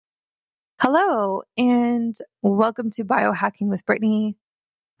Hello, and welcome to Biohacking with Brittany.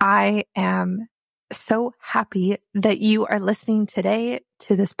 I am so happy that you are listening today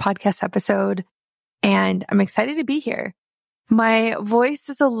to this podcast episode, and I'm excited to be here. My voice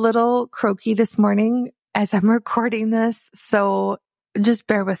is a little croaky this morning as I'm recording this, so just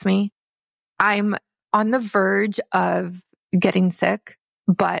bear with me. I'm on the verge of getting sick,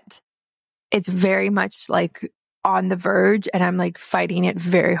 but it's very much like on the verge, and I'm like fighting it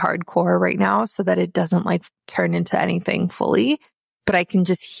very hardcore right now so that it doesn't like turn into anything fully, but I can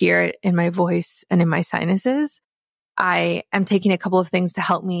just hear it in my voice and in my sinuses. I am taking a couple of things to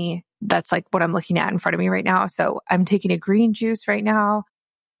help me. That's like what I'm looking at in front of me right now. So I'm taking a green juice right now,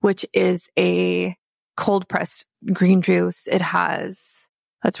 which is a cold pressed green juice. It has,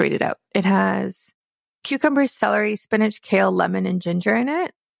 let's read it out. It has cucumber, celery, spinach, kale, lemon, and ginger in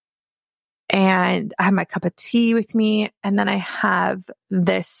it. And I have my cup of tea with me. And then I have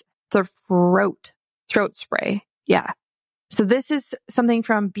this throat spray. Yeah. So this is something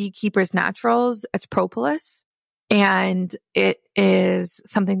from Beekeeper's Naturals. It's propolis. And it is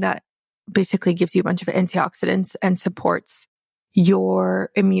something that basically gives you a bunch of antioxidants and supports your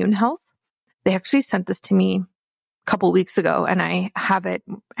immune health. They actually sent this to me a couple weeks ago and I have it.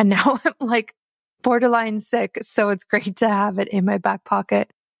 And now I'm like borderline sick. So it's great to have it in my back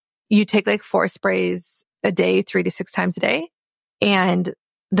pocket. You take like 4 sprays a day, 3 to 6 times a day. And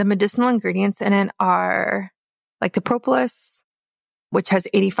the medicinal ingredients in it are like the propolis, which has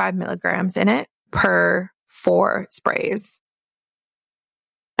 85 milligrams in it per 4 sprays.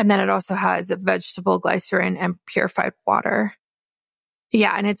 And then it also has vegetable glycerin and purified water.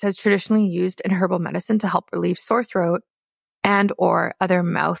 Yeah. And it says traditionally used in herbal medicine to help relieve sore throat and or other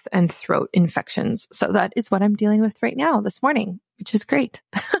mouth and throat infections. So that is what I'm dealing with right now this morning, which is great.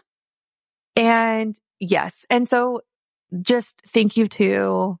 And yes. And so just thank you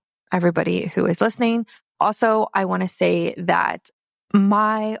to everybody who is listening. Also, I want to say that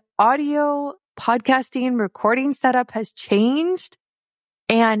my audio podcasting recording setup has changed,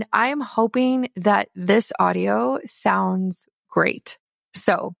 and I'm hoping that this audio sounds great.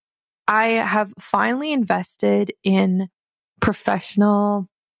 So I have finally invested in professional,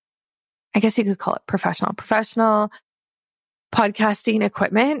 I guess you could call it professional podcasting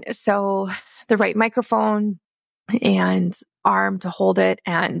equipment. So the right microphone and arm to hold it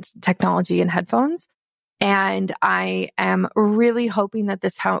and technology and headphones. And I am really hoping that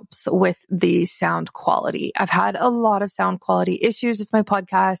this helps with the sound quality. I've had a lot of sound quality issues with my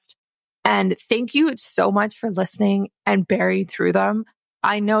podcast, and thank you so much for listening and bearing through them.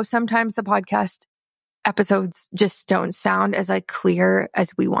 I know sometimes the podcast episodes just don't sound as like clear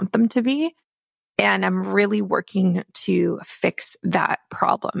as we want them to be. And I'm really working to fix that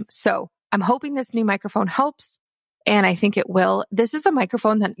problem. So I'm hoping this new microphone helps. And I think it will. This is the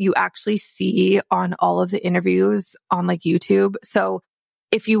microphone that you actually see on all of the interviews on like YouTube. So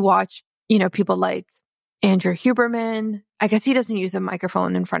if you watch, people like Andrew Huberman, I guess he doesn't use a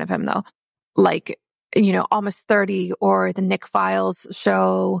microphone in front of him though. Like, Almost 30 or the Nick Files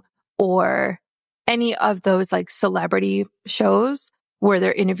show or any of those like celebrity shows where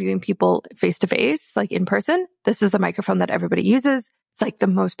they're interviewing people face to face, like in person. This is the microphone that everybody uses. It's like the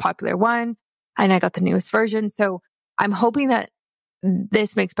most popular one. And I got the newest version. So I'm hoping that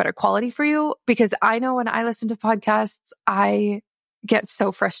this makes better quality for you, because I know when I listen to podcasts, I get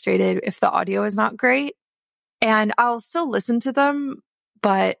so frustrated if the audio is not great, and I'll still listen to them,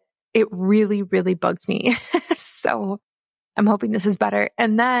 but it really, really bugs me. So I'm hoping this is better.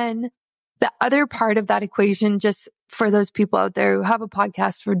 And then the other part of that equation, just for those people out there who have a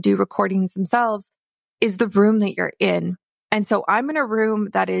podcast or do recordings themselves, is the room that you're in. And so I'm in a room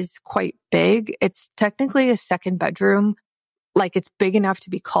that is quite big. It's technically a second bedroom. Like it's big enough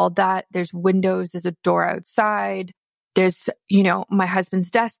to be called that. There's windows, there's a door outside. There's, my husband's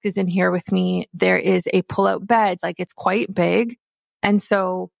desk is in here with me. There is a pull-out bed. Like it's quite big. And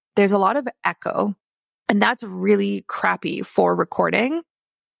so there's a lot of echo, and that's really crappy for recording.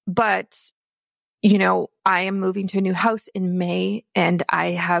 But I am moving to a new house in May, and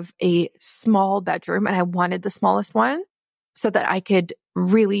I have a small bedroom, and I wanted the smallest one so that I could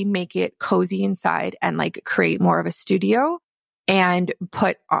really make it cozy inside and like create more of a studio and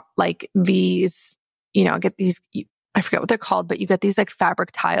put like these, get these, I forget what they're called, but you get these like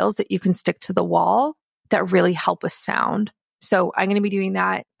fabric tiles that you can stick to the wall that really help with sound. So I'm going to be doing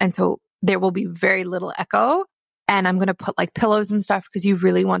that. And so there will be very little echo. And I'm going to put like pillows and stuff because you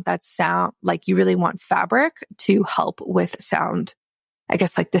really want that sound, like you really want fabric to help with sound. I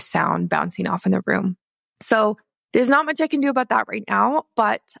guess like the sound bouncing off in the room. So there's not much I can do about that right now,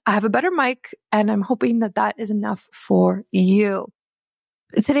 but I have a better mic and I'm hoping that that is enough for you.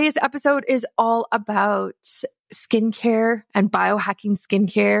 Today's episode is all about skincare and biohacking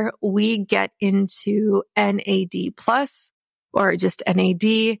skincare. We get into NAD plus or just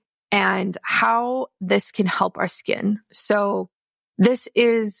NAD and how this can help our skin. So this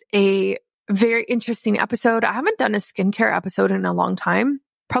is a very interesting episode. I haven't done a skincare episode in a long time,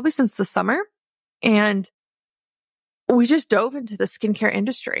 probably since the summer. And we just dove into the skincare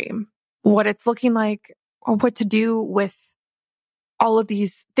industry, what it's looking like, or what to do with all of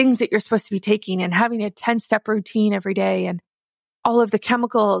these things that you're supposed to be taking and having a 10-step routine every day and all of the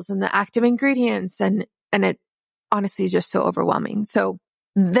chemicals and the active ingredients. And it honestly is just so overwhelming. So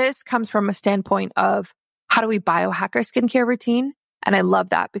this comes from a standpoint of how do we biohack our skincare routine? And I love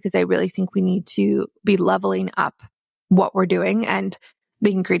that because I really think we need to be leveling up what we're doing and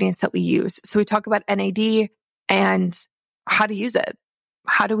the ingredients that we use. So we talk about NAD and how to use it.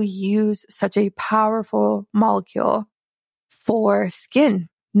 How do we use such a powerful molecule for skin,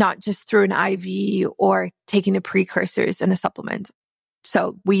 not just through an IV or taking the precursors in a supplement?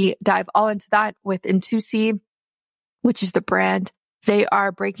 So we dive all into that with Intuisse, which is the brand. They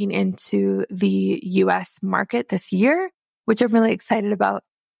are breaking into the US market this year, which I'm really excited about.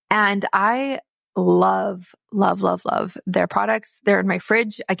 And I love their products. They're in my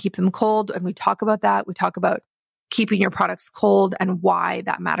fridge. I keep them cold and we talk about that. We talk about keeping your products cold and why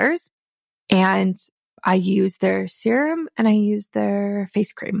that matters. And I use their serum and I use their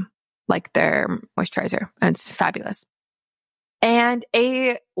face cream, like their moisturizer, and it's fabulous. And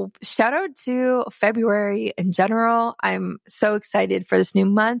a shout out to February in general. I'm so excited for this new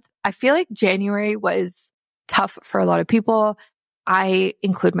month. I feel like January was tough for a lot of people. I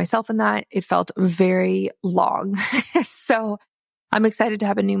include myself in that. It felt very long. So I'm excited to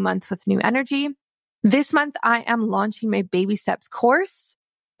have a new month with new energy. This month, I am launching my Baby Steps course,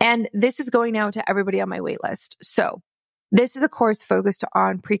 and this is going out to everybody on my wait list. So this is a course focused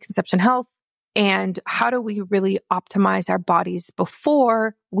on preconception health and how do we really optimize our bodies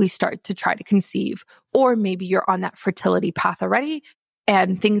before we start to try to conceive, or maybe you're on that fertility path already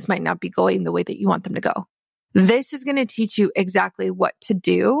and things might not be going the way that you want them to go. This is going to teach you exactly what to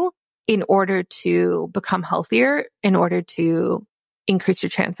do in order to become healthier, in order to increase your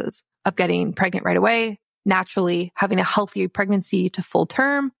chances of getting pregnant right away, naturally having a healthier pregnancy to full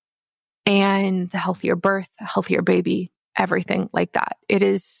term and a healthier birth, a healthier baby, everything like that. It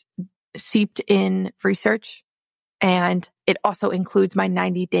is seeped in research and it also includes my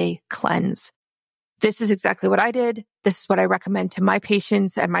 90-day cleanse. This is exactly what I did. This is what I recommend to my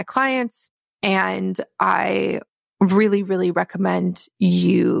patients and my clients. And I really, really recommend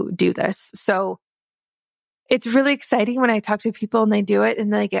you do this. So it's really exciting when I talk to people and they do it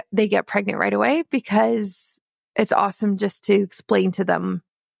and they get pregnant right away, because it's awesome just to explain to them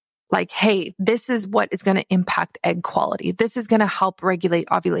like, hey, this is what is going to impact egg quality. This is going to help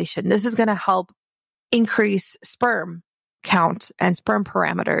regulate ovulation. This is going to help increase sperm count and sperm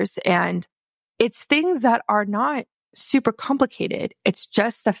parameters. And it's things that are not super complicated. It's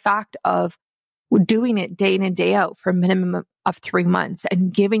just the fact of doing it day in and day out for a minimum of 3 months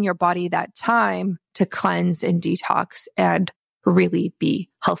and giving your body that time to cleanse and detox and really be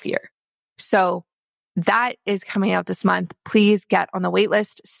healthier. So that is coming out this month. Please get on the wait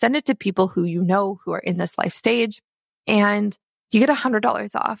list. Send it to people who you know who are in this life stage, and you get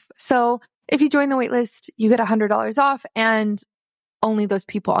 $100 off. So if you join the wait list, you get $100 off, and only those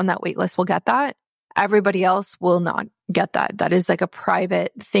people on that wait list will get that. Everybody else will not get that. That is like a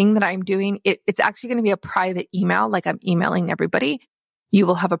private thing that I'm doing. It's actually going to be a private email, like I'm emailing everybody. You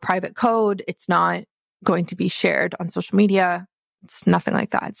will have a private code. It's not going to be shared on social media. It's nothing like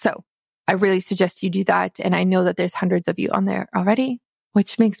that. So I really suggest you do that. And I know that there's hundreds of you on there already,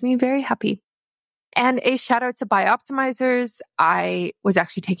 which makes me very happy. And a shout out to Bioptimizers. I was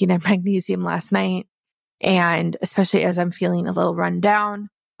actually taking their magnesium last night. And especially as I'm feeling a little run down,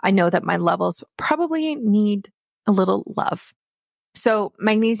 I know that my levels probably need a little love. So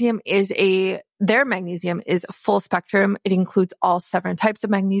their magnesium is full spectrum. It includes all 7 types of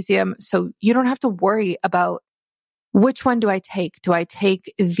magnesium. So you don't have to worry about which one do I take? Do I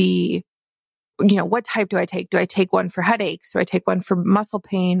take what type do I take? Do I take one for headaches? Do I take one for muscle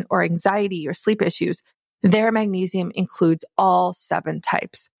pain or anxiety or sleep issues? Their magnesium includes all 7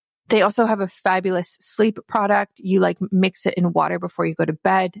 types. They also have a fabulous sleep product. You mix it in water before you go to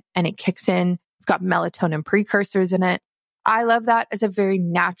bed and it kicks in. It's got melatonin precursors in it. I love that as a very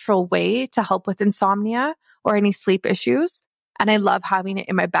natural way to help with insomnia or any sleep issues. And I love having it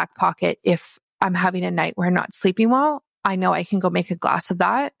in my back pocket. If I'm having a night where I'm not sleeping well, I know I can go make a glass of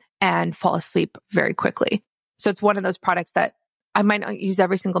that and fall asleep very quickly. So it's one of those products that I might not use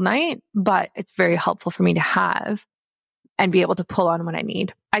every single night, but it's very helpful for me to have. and be able to pull on what I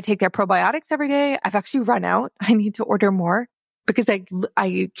need. I take their probiotics every day. I've actually run out. I need to order more because I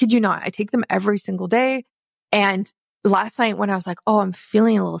kid you not, I take them every single day. And last night when I was like, oh, I'm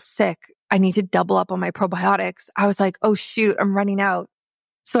feeling a little sick, I need to double up on my probiotics. I was like, oh shoot, I'm running out.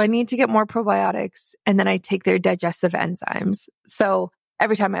 So I need to get more probiotics. And then I take their digestive enzymes. So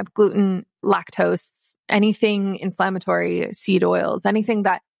every time I have gluten, lactose, anything inflammatory, seed oils, anything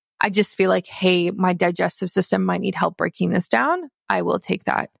that I just feel like, hey, my digestive system might need help breaking this down, I will take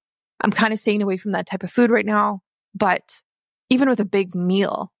that. I'm kind of staying away from that type of food right now, but even with a big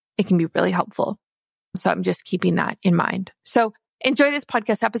meal, it can be really helpful. So I'm just keeping that in mind. So enjoy this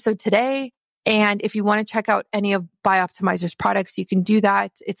podcast episode today. And if you want to check out any of Bioptimizer's products, you can do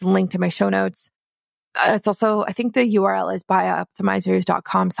that. It's linked in my show notes. It's also, I think the URL is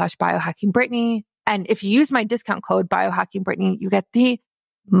bioptimizers.com/biohackingbrittany. And if you use my discount code biohackingbrittany, you get the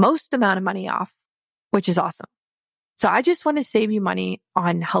most amount of money off, which is awesome. So I just want to save you money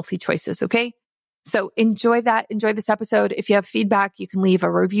on healthy choices. Okay. So enjoy that. Enjoy this episode. If you have feedback, you can leave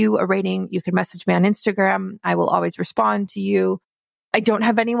a review, a rating. You can message me on Instagram. I will always respond to you. I don't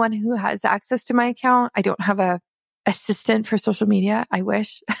have anyone who has access to my account. I don't have a assistant for social media. I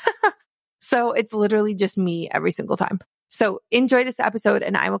wish. So it's literally just me every single time. So enjoy this episode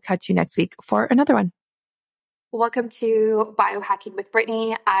and I will catch you next week for another one. Welcome to Biohacking with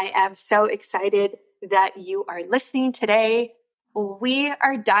Brittany. I am so excited that you are listening today. We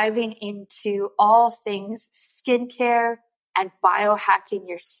are diving into all things skincare and biohacking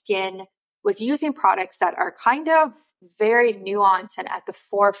your skin with using products that are kind of very nuanced and at the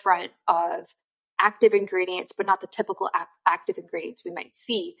forefront of active ingredients, but not the typical active ingredients we might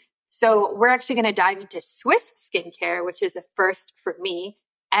see. So we're actually going to dive into Swiss skincare, which is a first for me.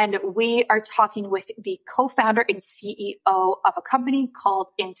 And we are talking with the co-founder and CEO of a company called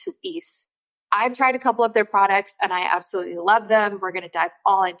Intuisse. I've tried a couple of their products and I absolutely love them. We're going to dive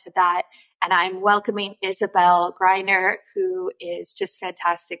all into that. And I'm welcoming Isabel Greiner, who is just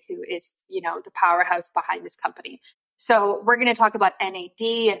fantastic, who is, the powerhouse behind this company. So we're going to talk about NAD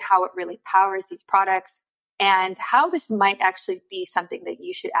and how it really powers these products and how this might actually be something that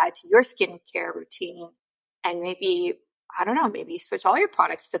you should add to your skincare routine. And maybe, I don't know, maybe switch all your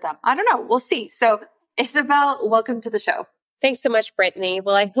products to them. I don't know. We'll see. So Isabel, welcome to the show. Thanks so much, Brittany.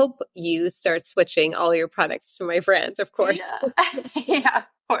 Well, I hope you start switching all your products to my brands, of course. Yeah, of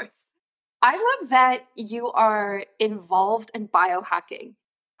course. I love that you are involved in biohacking.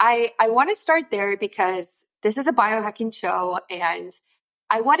 I want to start there because this is a biohacking show and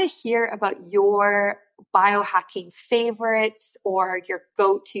I want to hear about your biohacking favorites or your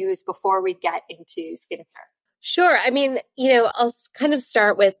go-tos before we get into skincare. Sure. I mean, I'll kind of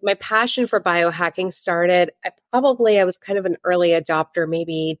start with my passion for biohacking started. I was kind of an early adopter,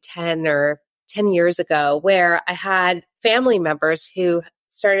 maybe 10 years ago, where I had family members who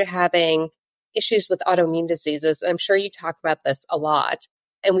started having issues with autoimmune diseases. I'm sure you talk about this a lot.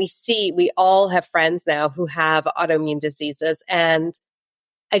 And we all have friends now who have autoimmune diseases. And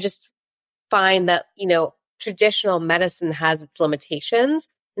I just find that, traditional medicine has its limitations.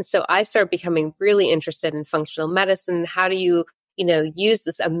 And so I started becoming really interested in functional medicine. How do you, use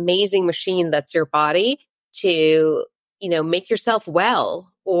this amazing machine that's your body to, make yourself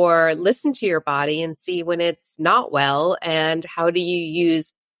well or listen to your body and see when it's not well? And how do you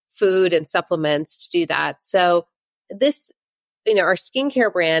use food and supplements to do that? So this, our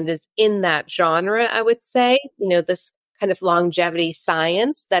skincare brand is in that genre, I would say, this kind of longevity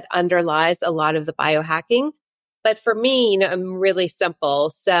science that underlies a lot of the biohacking. But for me, I'm really simple.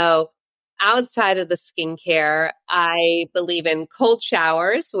 So outside of the skincare, I believe in cold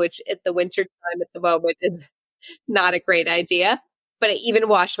showers, which at the winter time at the moment is not a great idea. But I even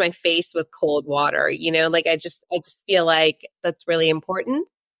wash my face with cold water, I just feel like that's really important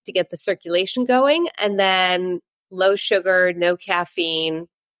to get the circulation going. And then low sugar, no caffeine.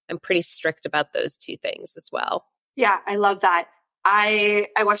 I'm pretty strict about those two things as well. Yeah, I love that. I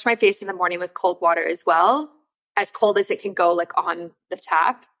wash my face in the morning with cold water as well, as cold as it can go, like on the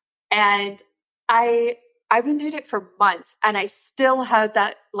tap. And I've been doing it for months and I still have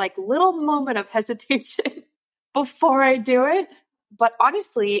that like little moment of hesitation before I do it. But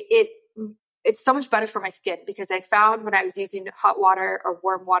honestly, it's so much better for my skin because I found when I was using hot water or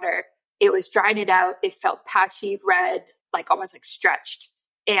warm water, it was drying it out. It felt patchy, red, like almost like stretched.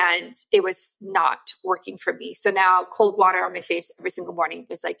 And it was not working for me. So now cold water on my face every single morning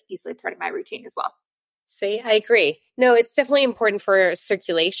is like easily part of my routine as well. See, I agree. No, it's definitely important for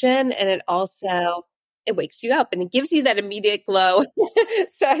circulation. And it wakes you up and it gives you that immediate glow.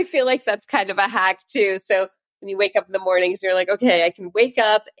 So I feel like that's kind of a hack too. So when you wake up in the mornings, you're like, okay, I can wake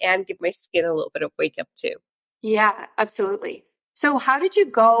up and give my skin a little bit of wake up too. Yeah, absolutely. So how did you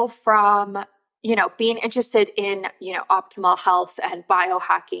go from, being interested in, optimal health and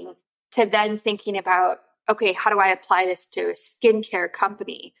biohacking to then thinking about, okay, how do I apply this to a skincare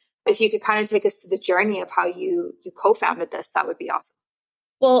company? If you could kind of take us to the journey of how you co-founded this, that would be awesome.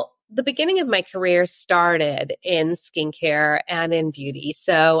 Well, the beginning of my career started in skincare and in beauty.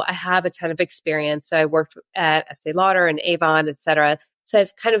 So I have a ton of experience. So I worked at Estee Lauder and Avon, et cetera. So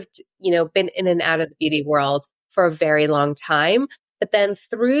I've kind of, been in and out of the beauty world for a very long time. But then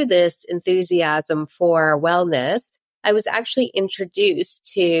through this enthusiasm for wellness, I was actually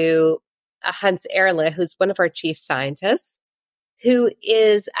introduced to Hans Ehrle, who's one of our chief scientists, who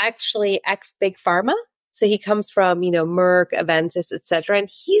is actually ex-Big Pharma. So he comes from, Merck, Aventis, et cetera. And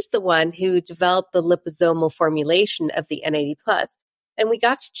he's the one who developed the liposomal formulation of the NAD+. And we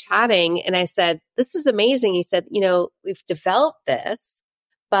got to chatting and I said, this is amazing. He said, we've developed this,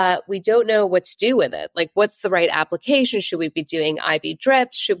 but we don't know what to do with it. Like, what's the right application? Should we be doing IV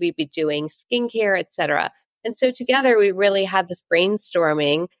drips? Should we be doing skincare, et cetera? And so together we really had this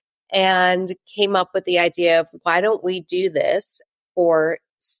brainstorming and came up with the idea of why don't we do this for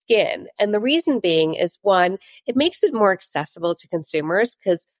skin? And the reason being is, one, it makes it more accessible to consumers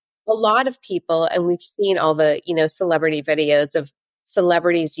because a lot of people, and we've seen all the, celebrity videos of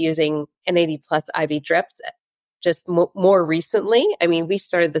celebrities using NAD plus IV drips just more recently. I mean, we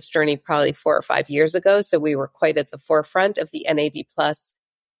started this journey probably 4 or 5 years ago. So we were quite at the forefront of the NAD plus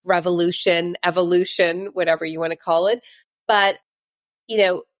revolution, evolution, whatever you want to call it. But,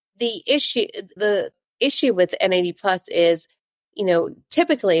 the issue with NAD plus is,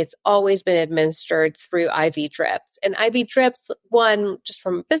 typically it's always been administered through IV drips. And IV drips, one, just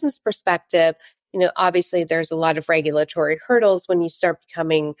from a business perspective, obviously there's a lot of regulatory hurdles when you start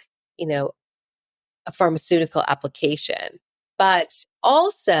becoming, a pharmaceutical application. But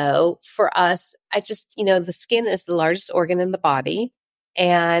also for us, the skin is the largest organ in the body.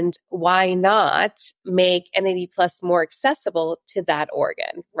 And why not make NAD plus more accessible to that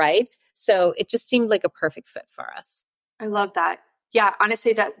organ, right? So it just seemed like a perfect fit for us. I love that. Yeah,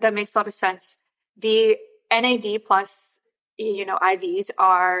 honestly, that makes a lot of sense. The NAD plus, IVs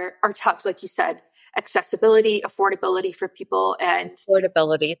are tough, like you said, accessibility, affordability for people, and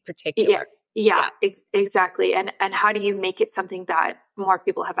affordability in particular. Yeah, exactly. And how do you make it something that more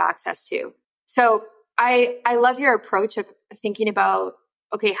people have access to? So I love your approach of thinking about,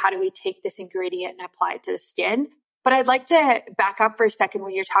 okay, how do we take this ingredient and apply it to the skin? But I'd like to back up for a second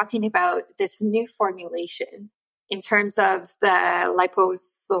when you're talking about this new formulation in terms of the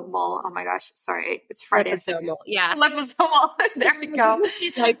liposomal. Oh my gosh, sorry, it's Friday. Liposomal, yeah. Liposomal. There we go.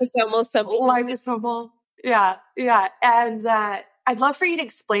 Liposomal. Liposomal. Yeah. And I'd love for you to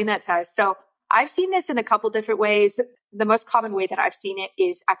explain that to us. So I've seen this in a couple different ways. The most common way that I've seen it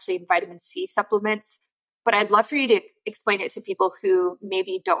is actually in vitamin C supplements. But I'd love for you to explain it to people who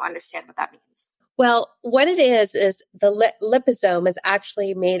maybe don't understand what that means. Well, what it is the liposome is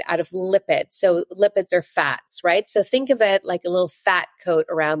actually made out of lipids. So lipids are fats, right? So think of it like a little fat coat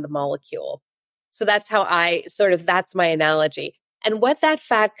around the molecule. So that's how that's my analogy. And what that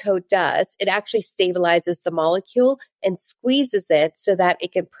fat coat does, it actually stabilizes the molecule and squeezes it so that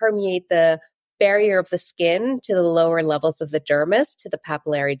it can permeate the barrier of the skin to the lower levels of the dermis, to the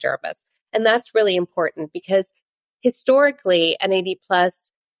papillary dermis. And that's really important because historically, NAD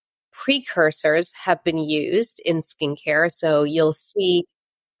plus precursors have been used in skincare. So you'll see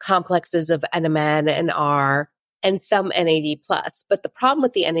complexes of NMN and R and some NAD plus. But the problem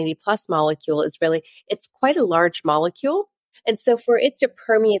with the NAD plus molecule is really, it's quite a large molecule. And so for it to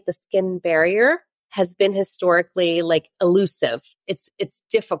permeate the skin barrier has been historically like elusive. It's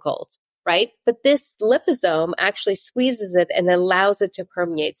difficult, right? But this liposome actually squeezes it and allows it to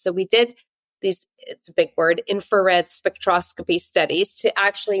permeate. So we did these, it's a big word, infrared spectroscopy studies to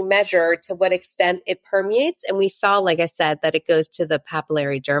actually measure to what extent it permeates. And we saw, like I said, that it goes to the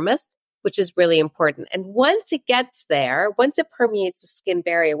papillary dermis, which is really important. And once it gets there, once it permeates the skin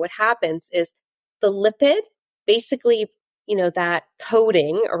barrier, what happens is the lipid, basically, that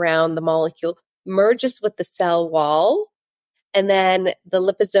coating around the molecule merges with the cell wall. And then the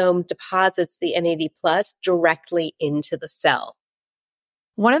liposome deposits the NAD plus directly into the cell.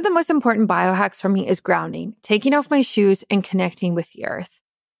 One of the most important biohacks for me is grounding, taking off my shoes and connecting with the earth.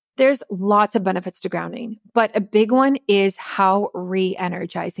 There's lots of benefits to grounding, but a big one is how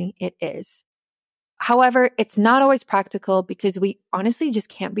re-energizing it is. However, it's not always practical because we honestly just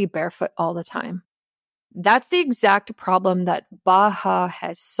can't be barefoot all the time. That's the exact problem that Baha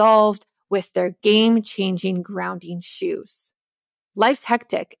has solved with their game-changing grounding shoes. Life's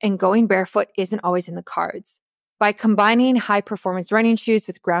hectic and going barefoot isn't always in the cards. By combining high-performance running shoes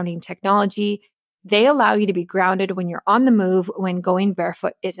with grounding technology, They allow you to be grounded when you're on the move, when going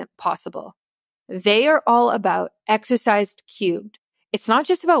barefoot isn't possible. They are all about exercise cubed. It's not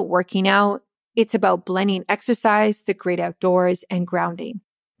just about working out. It's about blending exercise, the great outdoors, and grounding.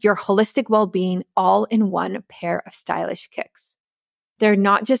 Your holistic well-being all in one pair of stylish kicks. They're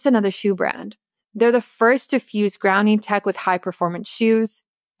not just another shoe brand. They're the first to fuse grounding tech with high-performance shoes,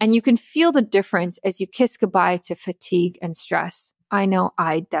 and you can feel the difference as you kiss goodbye to fatigue and stress. I know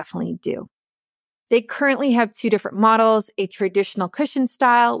I definitely do. They currently have 2 different models, a traditional cushion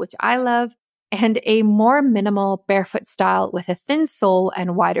style, which I love, and a more minimal barefoot style with a thin sole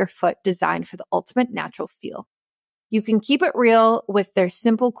and wider foot designed for the ultimate natural feel. You can keep it real with their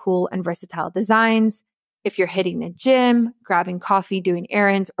simple, cool, and versatile designs if you're hitting the gym, grabbing coffee, doing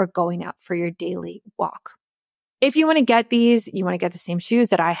errands, or going out for your daily walk. If you want to get these, you want to get the same shoes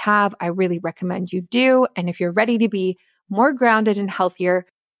that I have, I really recommend you do. And if you're ready to be more grounded and healthier,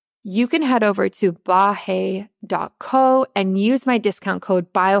 you can head over to bahe.co and use my discount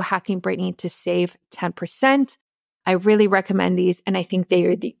code biohackingbrittany to save 10%. I really recommend these, and I think they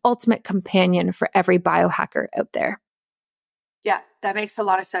are the ultimate companion for every biohacker out there. Yeah, that makes a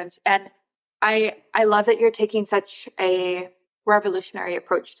lot of sense. And I love that you're taking such a revolutionary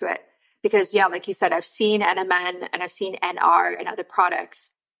approach to it. Because yeah, like you said, I've seen NMN and I've seen NR and other products,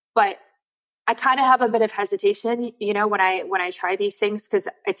 but I kind of have a bit of hesitation, when I try these things, because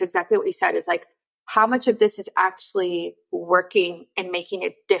it's exactly what you said, is like, how much of this is actually working and making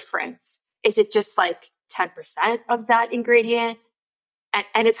a difference? Is it just like 10% of that ingredient?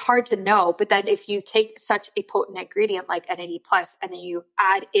 And it's hard to know. But then if you take such a potent ingredient like NAD plus, and then you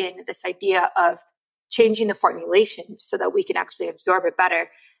add in this idea of changing the formulation so that we can actually absorb it better,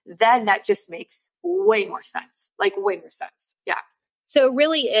 then that just makes way more sense. Like way more sense. Yeah. So it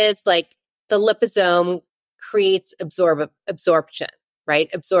really is like the liposome creates absorption, right?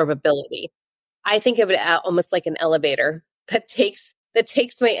 Absorbability. I think of it almost like an elevator that takes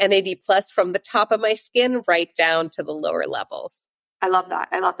my NAD plus from the top of my skin right down to the lower levels. I love that.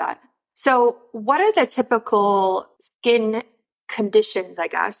 I love that. So what are the typical skin conditions, I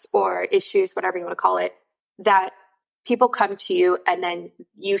guess, or issues, whatever you want to call it, that people come to you and then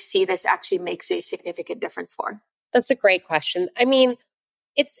you see this actually makes a significant difference for? That's a great question. I mean,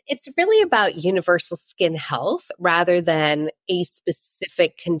 it's really about universal skin health rather than a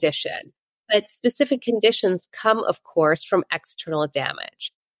specific condition. But specific conditions come, of course, from external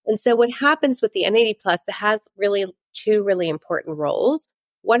damage. And so what happens with the NAD plus, it has really 2 really important roles.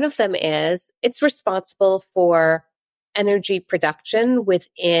 One of them is it's responsible for energy production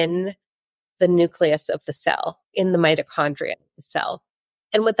within the nucleus of the cell, in the mitochondria of the cell.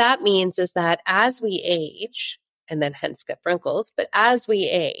 And what that means is that as we age, and then hence get wrinkles, but as we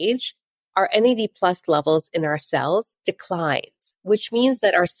age, our NAD plus levels in our cells declines, which means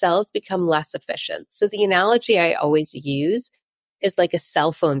that our cells become less efficient. So the analogy I always use is like a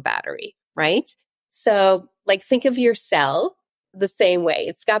cell phone battery, right? So like think of your cell the same way.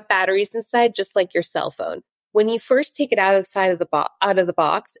 It's got batteries inside, just like your cell phone. When you first take it out of the side of the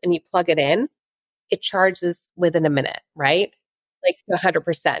box and you plug it in, it charges within a minute, right? Like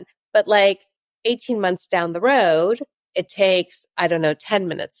 100%. But like 18 months down the road, it takes, 10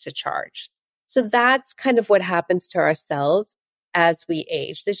 minutes to charge. So that's kind of what happens to our cells as we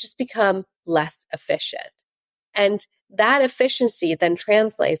age. They just become less efficient. And that efficiency then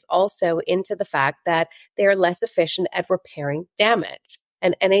translates also into the fact that they're less efficient at repairing damage.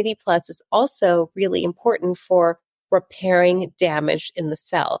 And NAD plus is also really important for repairing damage in the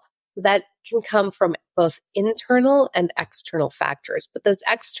cell. That can come from both internal and external factors. But those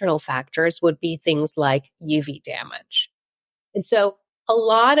external factors would be things like UV damage. And so a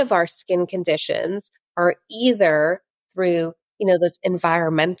lot of our skin conditions are either through, those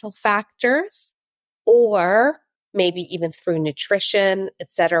environmental factors, or maybe even through nutrition, et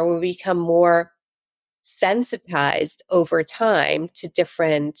cetera, we become more sensitized over time to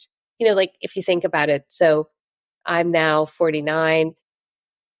different, like if you think about it. So I'm now 49,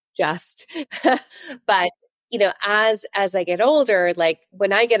 but as I get older, like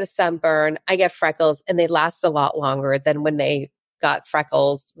when I get a sunburn, I get freckles and they last a lot longer than when they got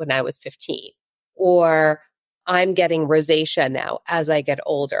freckles when I was 15. Or I'm getting rosacea now as I get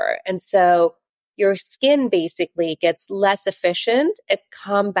older. And so your skin basically gets less efficient at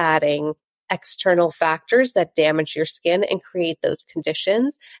combating external factors that damage your skin and create those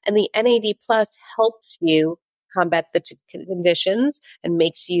conditions. And the NAD plus helps you combat the conditions and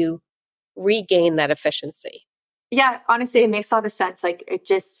makes you regain that efficiency. Yeah, honestly, it makes a lot of sense. Like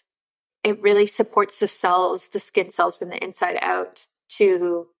it really supports the cells, the skin cells from the inside out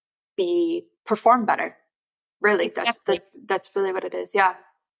to perform better. Really, that's really what it is. Yeah.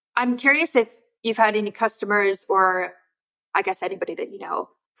 I'm curious if you've had any customers, or I guess anybody that you know,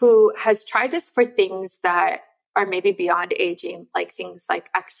 who has tried this for things that are maybe beyond aging, like things like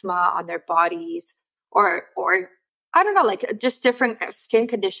eczema on their bodies, or I don't know, like just different skin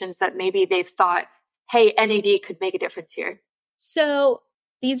conditions that maybe they've thought, hey, NAD could make a difference here. So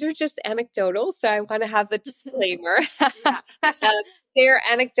these are just anecdotal. So I want to have the disclaimer. They're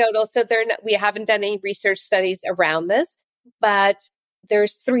anecdotal. So we haven't done any research studies around this, but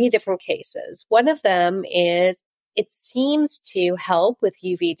there's 3 different cases. One of them is it seems to help with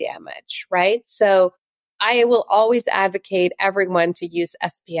UV damage, right? So I will always advocate everyone to use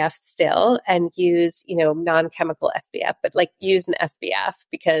SPF still and use, non-chemical SPF, but like use an SPF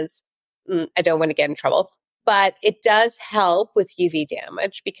because I don't want to get in trouble. But it does help with UV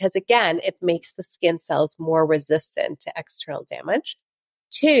damage because, again, it makes the skin cells more resistant to external damage.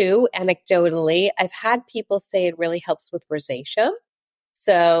 2, anecdotally, I've had people say it really helps with rosacea.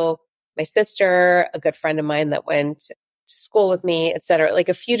 So my sister, a good friend of mine that went to school with me, et cetera, like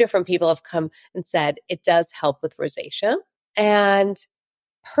a few different people have come and said it does help with rosacea. And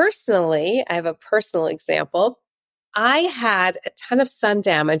personally, I have a personal example. I had a ton of sun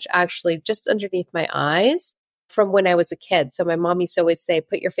damage actually just underneath my eyes from when I was a kid. So my mom used to always say,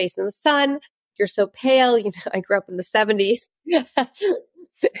 put your face in the sun. You're so pale. I grew up in the 70s.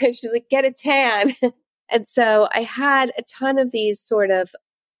 She's like, get a tan. And so I had a ton of these sort of,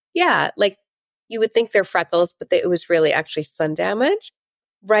 like you would think they're freckles, but it was really actually sun damage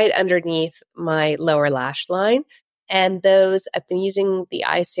right underneath my lower lash line. And those, I've been using the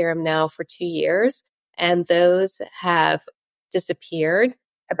eye serum now for 2 years. And those have disappeared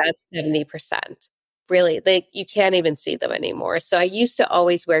about 70%. Really, you can't even see them anymore. So I used to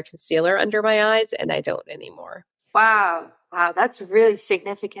always wear concealer under my eyes and I don't anymore. Wow. That's really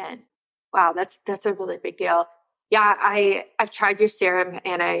significant. Wow. That's a really big deal. Yeah. I've tried your serum,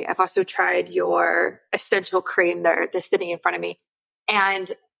 and I've also tried your essential cream. They're sitting in front of me, and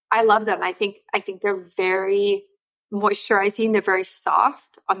I love them. I think they're very moisturizing. They're very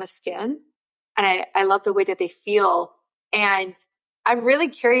soft on the skin. And I love the way that they feel. And I'm really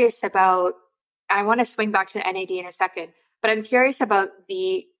curious about, I want to swing back to the NAD in a second, but I'm curious about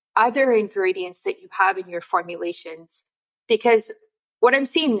the other ingredients that you have in your formulations, because what I'm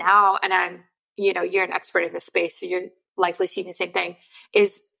seeing now, and you're an expert in this space, so you're likely seeing the same thing,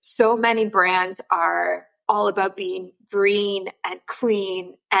 is so many brands are all about being green and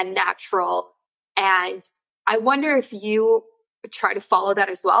clean and natural. And I wonder if you try to follow that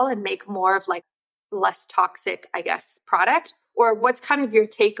as well and make more of like less toxic, I guess, product, or what's kind of your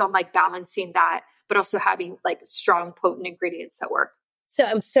take on like balancing that, but also having like strong, potent ingredients that work? So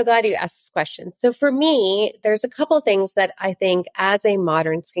I'm so glad you asked this question. So for me, there's a couple of things that I think as a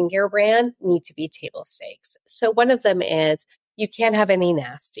modern skincare brand need to be table stakes. So one of them is you can't have any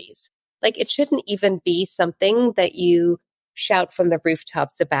nasties. Like it shouldn't even be something that you shout from the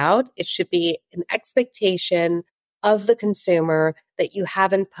rooftops about. It should be an expectation of the consumer that you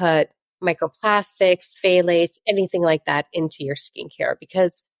haven't put microplastics, phthalates, anything like that into your skincare.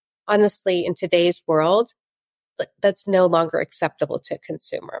 Because honestly, in today's world, that's no longer acceptable to a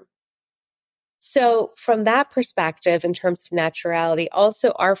consumer. So from that perspective, in terms of naturality,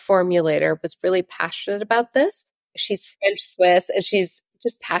 also our formulator was really passionate about this. She's French Swiss and she's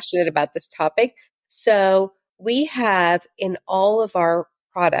just passionate about this topic. So we have in all of our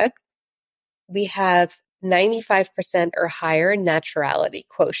products, we have 95% or higher naturality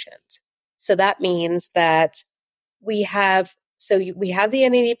quotient. So that means that we have the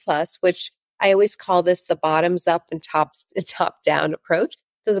NAD plus, which I always call this the bottoms up and top down approach.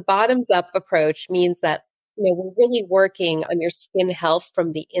 So the bottoms up approach means that, we're really working on your skin health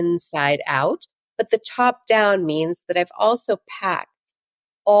from the inside out. But the top down means that I've also packed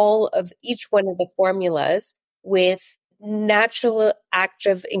all of each one of the formulas with natural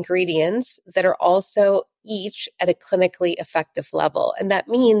active ingredients that are also each at a clinically effective level. And that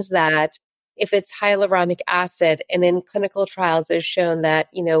means that if it's hyaluronic acid, and in clinical trials it has shown that,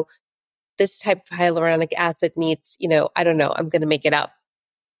 this type of hyaluronic acid needs, I don't know, I'm going to make it up,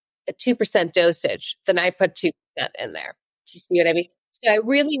 a 2% dosage, then I put 2% in there. Do you see what I mean? So I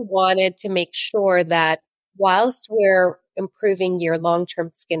really wanted to make sure that whilst we're improving your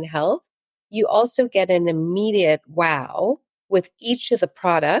long-term skin health, you also get an immediate wow with each of the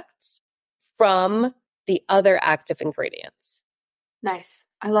products from the other active ingredients. Nice.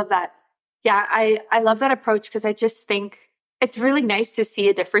 I love that. Yeah, I love that approach because I just think it's really nice to see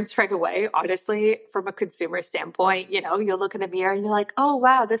a difference right away, honestly, from a consumer standpoint. You'll look in the mirror and you're like, oh,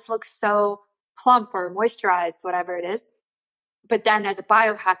 wow, this looks so plump or moisturized, whatever it is. But then as a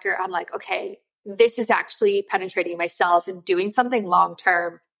biohacker, I'm like, okay, this is actually penetrating my cells and doing something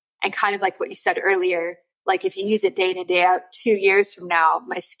long-term. And kind of like what you said earlier, like if you use it day in and day out, 2 years from now,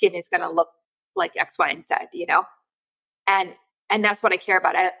 my skin is going to look like X, Y, and Z, And that's what I care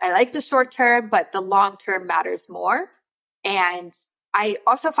about. I like the short term, but the long term matters more. And I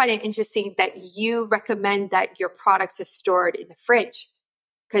also find it interesting that you recommend that your products are stored in the fridge,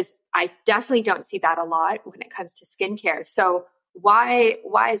 because I definitely don't see that a lot when it comes to skincare. So why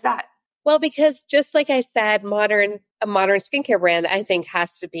is that? Well, because just like I said, a modern skincare brand, I think,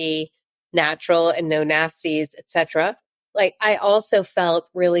 has to be natural and no nasties, etc. Like, I also felt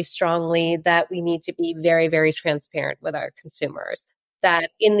really strongly that we need to be very, very transparent with our consumers.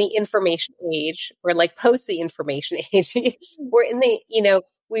 That in the information age, we're like post the information age, we're in the,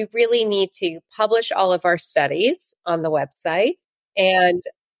 we really need to publish all of our studies on the website. And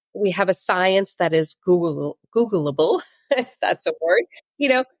we have a science that is Googleable, if that's a word.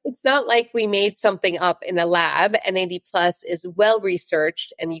 It's not like we made something up in a lab. NAD plus is well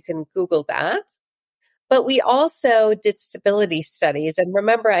researched and you can Google that. But we also did stability studies. And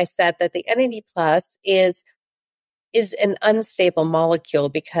remember, I said that the NAD plus is an unstable molecule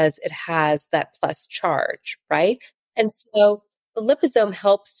because it has that plus charge, right? And so the liposome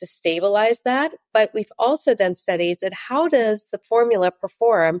helps to stabilize that. But we've also done studies at how does the formula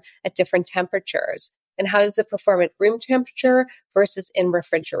perform at different temperatures? And how does it perform at room temperature versus in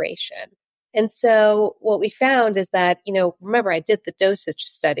refrigeration? And so what we found is that, remember, I did the dosage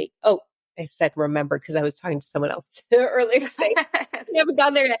study. Oh, I said remember because I was talking to someone else earlier today. We haven't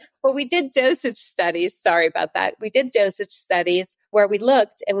gone there yet. But we did dosage studies. Sorry about that. We did dosage studies where we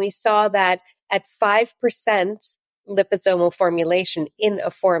looked and we saw that at 5% liposomal formulation in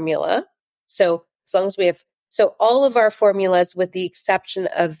a formula. So as long as we have, so all of our formulas, with the exception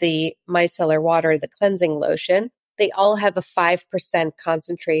of the micellar water, the cleansing lotion, they all have a 5%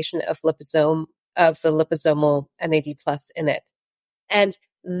 concentration of the liposomal NAD plus in it. And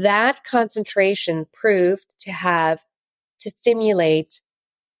that concentration proved to stimulate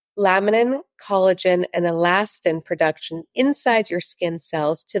laminin, collagen, and elastin production inside your skin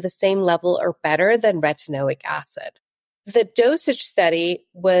cells to the same level or better than retinoic acid. The dosage study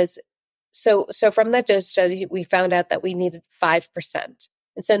was, so from that dosage study, we found out that we needed 5%.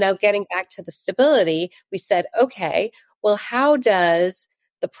 And so now getting back to the stability, we said, okay, well, how does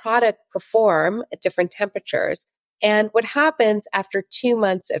the product perform at different temperatures? And what happens after 2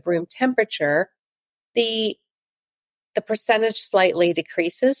 months at room temperature, the percentage slightly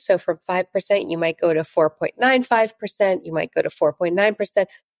decreases. So from 5%, you might go to 4.95%, you might go to 4.9%.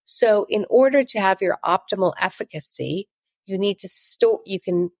 So in order to have your optimal efficacy, you need to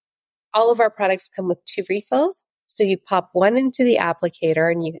all of our products come with 2 refills. So you pop one into the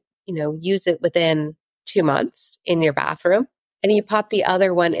applicator and you use it within 2 months in your bathroom, and you pop the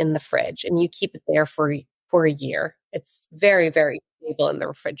other one in the fridge and you keep it there for a year. It's very, very stable in the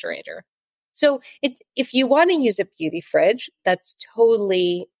refrigerator. So if you want to use a beauty fridge, that's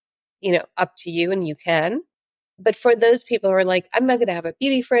totally, up to you and you can. But for those people who are like, I'm not going to have a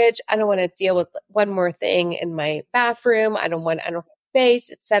beauty fridge. I don't want to deal with one more thing in my bathroom. I don't have space,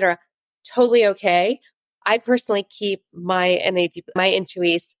 etc. Totally okay. I personally keep my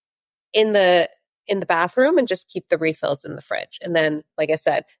Intuisse in the bathroom and just keep the refills in the fridge. And then, like I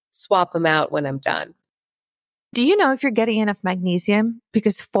said, swap them out when I'm done. Do you know if you're getting enough magnesium?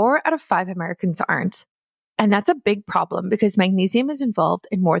 Because 4 out of 5 Americans aren't. And that's a big problem because magnesium is involved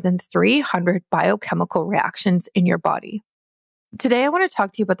in more than 300 biochemical reactions in your body. Today, I want to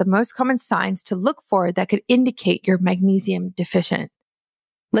talk to you about the most common signs to look for that could indicate you're magnesium deficient.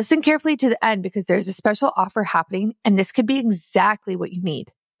 Listen carefully to the end because there's a special offer happening and this could be exactly what you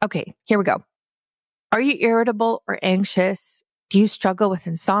need. Okay, here we go. Are you irritable or anxious? Do you struggle with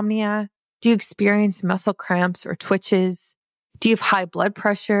insomnia? Do you experience muscle cramps or twitches? Do you have high blood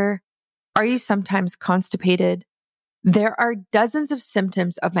pressure? Are you sometimes constipated? There are dozens of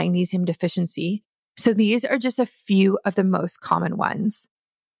symptoms of magnesium deficiency, so these are just a few of the most common ones.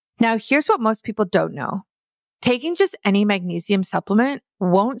 Now, here's what most people don't know. Taking just any magnesium supplement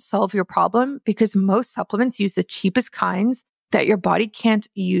won't solve your problem because most supplements use the cheapest kinds that your body can't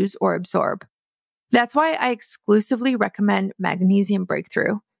use or absorb. That's why I exclusively recommend Magnesium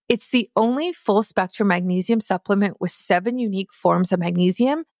Breakthrough. It's the only full-spectrum magnesium supplement with 7 unique forms of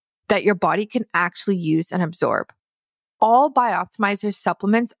magnesium that your body can actually use and absorb. All Bioptimizer's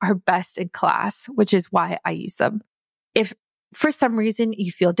supplements are best in class, which is why I use them. If for some reason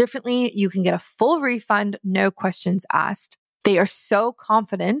you feel differently, you can get a full refund, no questions asked. They are so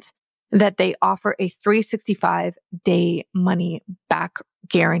confident that they offer a 365-day money-back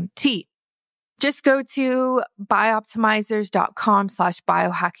guarantee. Just go to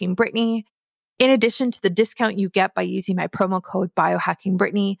bioptimizers.com/biohackingbrittany. In addition to the discount you get by using my promo code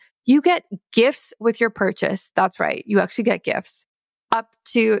BiohackingBrittany, you get gifts with your purchase. That's right. You actually get gifts up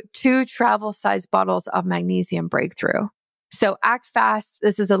to 2 travel size bottles of Magnesium Breakthrough. So act fast.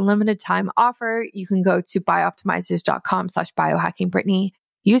 This is a limited time offer. You can go to bioptimizers.com/biohackingbrittany.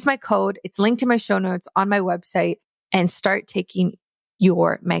 Use my code. It's linked in my show notes on my website and start taking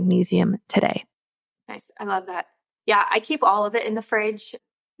your magnesium today. Nice. I love that. Yeah, I keep all of it in the fridge.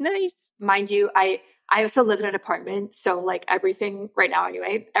 Nice. Mind you, I also live in an apartment. So like everything right now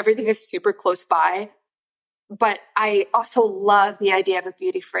anyway, everything is super close by. But I also love the idea of a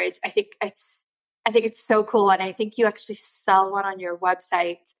beauty fridge. I think it's so cool. And I think you actually sell one on your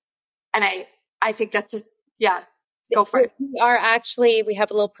website. And I think that's just, yeah, go for it. We have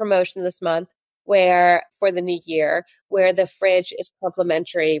a little promotion this month where for the new year, where the fridge is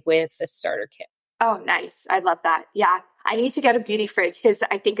complimentary with the starter kit. Oh, nice. I love that. Yeah. I need to get a beauty fridge because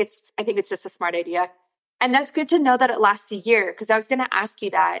I think it's just a smart idea. And that's good to know that it lasts a year. Because I was going to ask you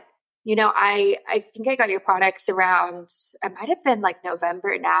that. You know, I think I got your products around, it might have been like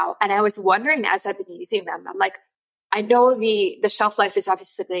November now. And I was wondering as I've been using them, I'm like, I know the shelf life is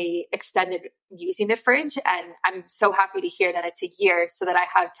obviously extended using the fridge. And I'm so happy to hear that it's a year so that I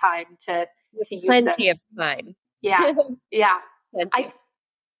have time to use them. Plenty of time. Yeah. Yeah.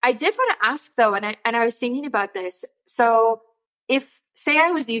 I did want to ask though, and I was thinking about this. So if, say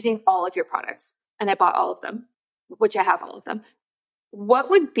I was using all of your products and I bought all of them, which I have all of them, what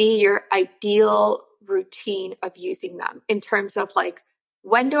would be your ideal routine of using them in terms of like,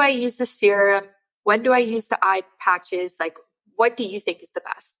 when do I use the serum? When do I use the eye patches? Like, what do you think is the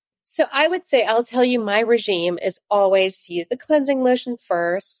best? So I would say, I'll tell you, my regime is always to use the cleansing lotion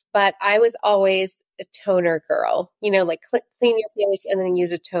first, but I was always a toner girl, you know, like clean your face and then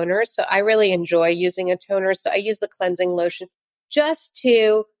use a toner. So I really enjoy using a toner. So I use the cleansing lotion just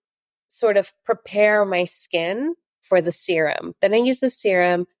to sort of prepare my skin for the serum. Then I use the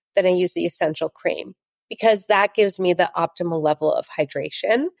serum, then I use the essential cream because that gives me the optimal level of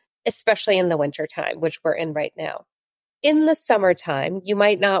hydration, especially in the wintertime, which we're in right now. In the summertime, you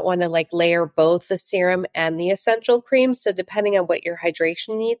might not want to like layer both the serum and the essential cream. So depending on what your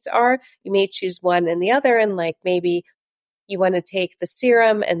hydration needs are, you may choose one and the other. And like maybe you want to take the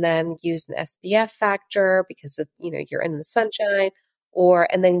serum and then use an SPF factor because you're in the sunshine,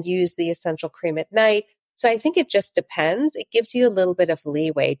 and then use the essential cream at night. So I think it just depends. It gives you a little bit of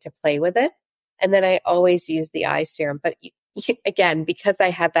leeway to play with it. And then I always use the eye serum. But again, because I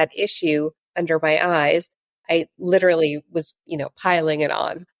had that issue under my eyes, I literally was, piling it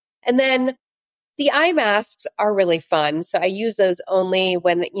on. And then the eye masks are really fun. So I use those only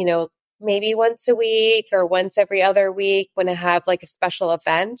when, maybe once a week or once every other week when I have like a special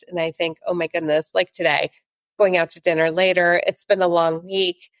event. And I think, oh my goodness, like today, going out to dinner later, it's been a long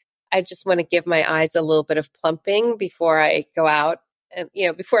week. I just want to give my eyes a little bit of plumping before I go out and,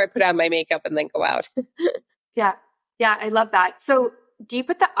 before I put on my makeup and then go out. Yeah. Yeah. I love that. So do you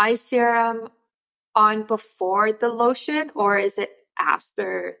put the eye serum on before the lotion or is it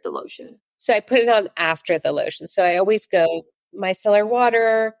after the lotion? So I put it on after the lotion. So I always go micellar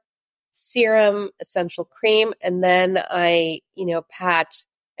water, serum, essential cream, and then I, pat.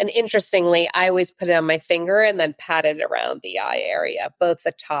 And interestingly, I always put it on my finger and then pat it around the eye area, both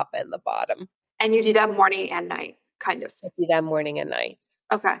the top and the bottom. And you do that morning and night, kind of? I do that morning and night.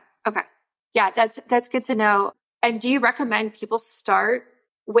 Okay. Yeah, that's good to know. And do you recommend people start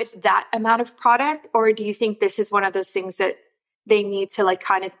with that amount of product? Or do you think this is one of those things that they need to like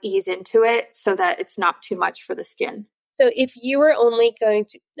kind of ease into it so that it's not too much for the skin? So if you were only going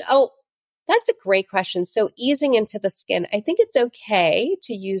to, that's a great question. So easing into the skin, I think it's okay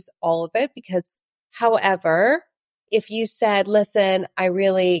to use all of it because, however, if you said, listen, I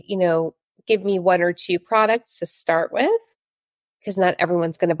really, give me 1 or 2 products to start with, because not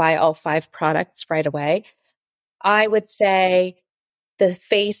everyone's going to buy all 5 products right away. I would say the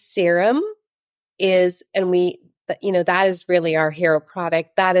face serum is, that is really our hero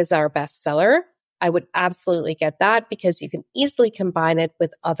product. That is our bestseller. I would absolutely get that because you can easily combine it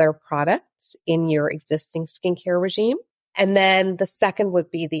with other products in your existing skincare regime. And then the second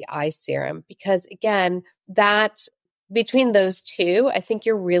would be the eye serum because again, that between those two, I think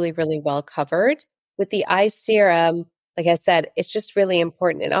you're really, really well covered. With the eye serum, like I said, it's just really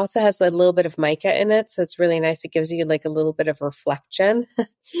important. It also has a little bit of mica in it. So it's really nice. It gives you like a little bit of reflection.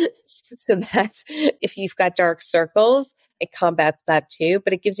 So that if you've got dark circles, it combats that too,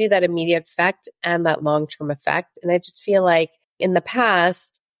 but it gives you that immediate effect and that long-term effect. And I just feel like in the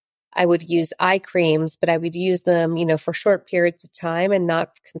past, I would use eye creams, but I would use them, for short periods of time and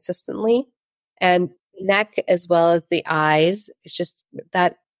not consistently. And neck as well as the eyes, it's just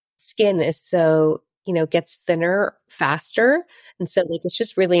that skin is so, gets thinner faster. And so like, it's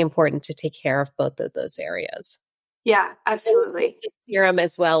just really important to take care of both of those areas. Yeah, absolutely. The serum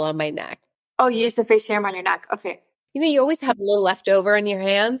as well on my neck. Oh, you use the face serum on your neck. Okay. You always have a little left over in your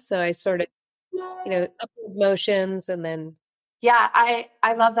hands. So I sort of, upward motions and then. Yeah,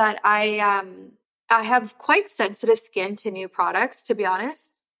 I love that. I have quite sensitive skin to new products, to be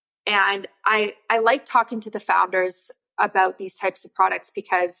honest. And I like talking to the founders about these types of products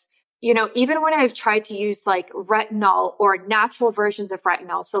because, even when I've tried to use like retinol or natural versions of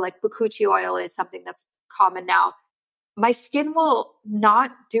retinol, so like bakuchi oil is something that's common now, my skin will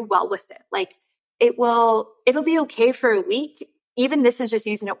not do well with it. Like it'll be okay for a week. Even this is just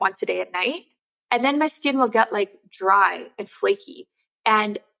using it once a day at night. And then my skin will get like dry and flaky.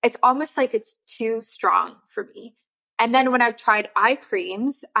 And it's almost like it's too strong for me. And then when I've tried eye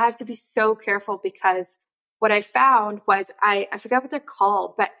creams, I have to be so careful because what I found was I forget what they're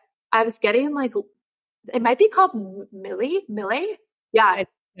called, but I was getting like, it might be called Millie. Yeah. I know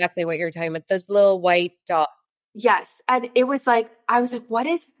exactly what you're talking about. Those little white dots. Yes. And it was like, I was like,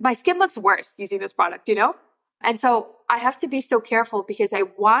 my skin looks worse using this product, And so I have to be so careful because I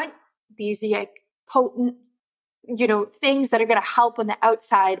want these like potent, things that are going to help on the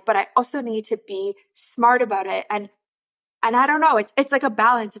outside, but I also need to be smart about it. And I don't know, it's like a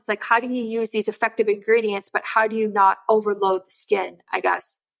balance. It's like, how do you use these effective ingredients, but how do you not overload the skin, I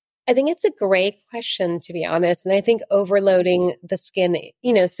guess? I think it's a great question, to be honest. And I think overloading the skin,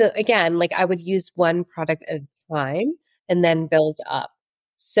 so again, like I would use one product at a time and then build up.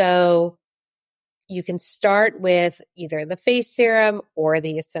 So you can start with either the face serum or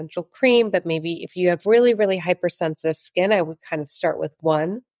the essential cream, but maybe if you have really, really hypersensitive skin, I would kind of start with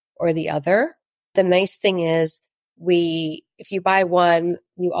one or the other. The nice thing is if you buy one,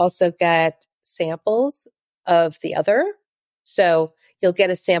 you also get samples of the other. So you'll get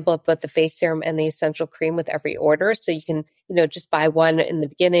a sample of both the face serum and the essential cream with every order. So you can, just buy one in the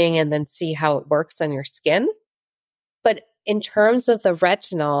beginning and then see how it works on your skin. But in terms of the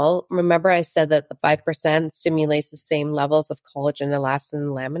retinol, remember I said that the 5% stimulates the same levels of collagen, elastin,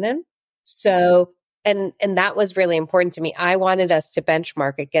 and laminin. So, and that was really important to me. I wanted us to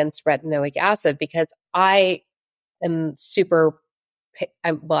benchmark against retinoic acid because I am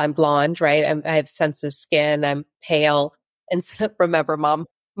I'm blonde, right? I have sensitive skin. I'm pale. And so remember, mom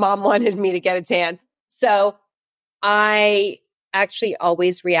wanted me to get a tan. So I actually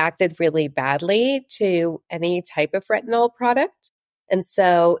always reacted really badly to any type of retinol product. And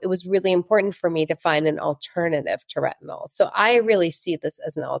so it was really important for me to find an alternative to retinol. So I really see this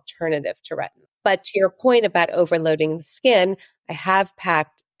as an alternative to retinol. But to your point about overloading the skin, I have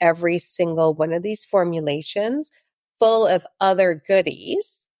packed every single one of these formulations full of other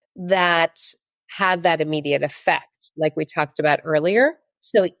goodies that have that immediate effect, like we talked about earlier.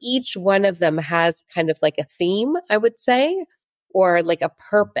 So each one of them has kind of like a theme, I would say, or like a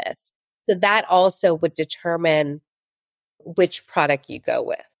purpose. So that also would determine which product you go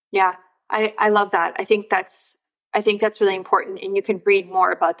with. Yeah, I love that. I think that's really important. And you can read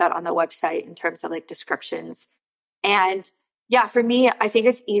more about that on the website in terms of like descriptions. And yeah, for me, I think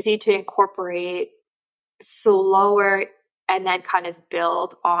it's easy to incorporate slower and then kind of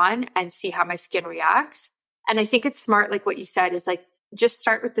build on and see how my skin reacts. And I think it's smart, like what you said, is like just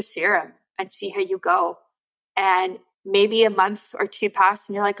start with the serum and see how you go. And maybe a month or two pass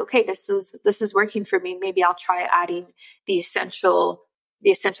and you're like, okay, this is working for me. Maybe I'll try adding the essential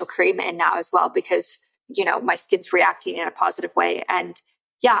cream in now as well, because, my skin's reacting in a positive way. And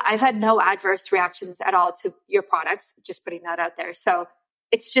yeah, I've had no adverse reactions at all to your products, just putting that out there. So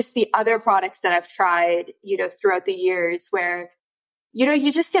it's just the other products that I've tried, throughout the years where,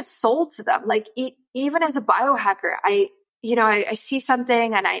 you just get sold to them. Like even as a biohacker, I see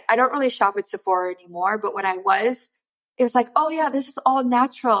something and I don't really shop at Sephora anymore, but when I was, it was like, oh yeah, this is all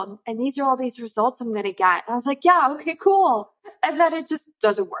natural. And these are all these results I'm going to get. And I was like, yeah, okay, cool. And then it just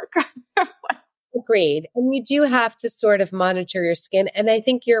doesn't work. Agreed. And you do have to sort of monitor your skin. And I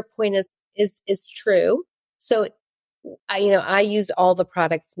think your point is true. So I use all the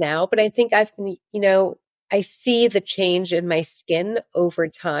products now, but I think I've been, I see the change in my skin over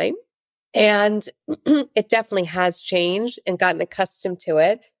time. And it definitely has changed and gotten accustomed to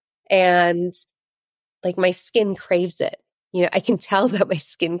it. And like my skin craves it. I can tell that my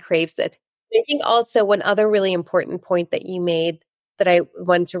skin craves it. I think also one other really important point that you made that I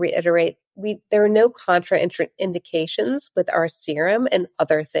want to reiterate, there are no contraindications with our serum and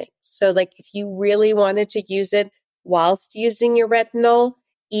other things. So like if you really wanted to use it whilst using your retinol,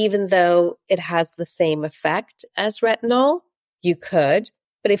 even though it has the same effect as retinol, you could.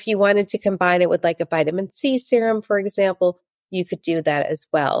 But if you wanted to combine it with like a vitamin C serum, for example, you could do that as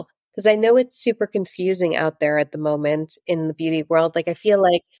well. Because I know it's super confusing out there at the moment in the beauty world. Like, I feel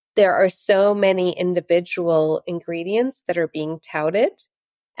like there are so many individual ingredients that are being touted.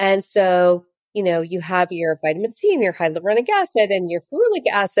 And so, you have your vitamin C and your hyaluronic acid and your ferulic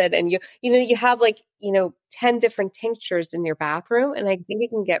acid and you have like, 10 different tinctures in your bathroom. And I think it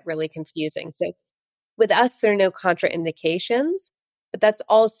can get really confusing. So with us, there are no contraindications, but that's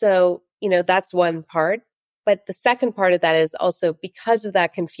also, that's one part. But the second part of that is also because of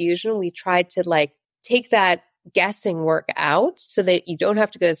that confusion, we tried to like take that guessing work out so that you don't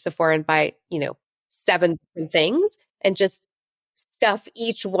have to go to Sephora and buy, 7 different things and just stuff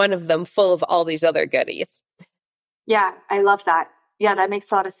each one of them full of all these other goodies. Yeah, I love that. Yeah, that makes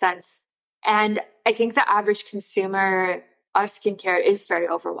a lot of sense. And I think the average consumer of skincare is very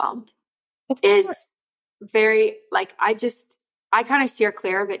overwhelmed. Is very like, I kind of steer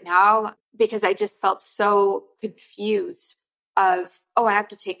clear of it now because I just felt so confused of, oh, I have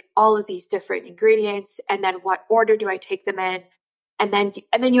to take all of these different ingredients and then what order do I take them in? And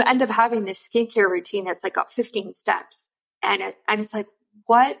then you end up having this skincare routine that's like got 15 steps. And it's like,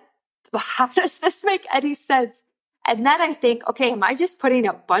 what, how does this make any sense? And then I think, okay, am I just putting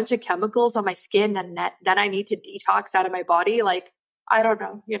a bunch of chemicals on my skin and then I need to detox out of my body? Like, I don't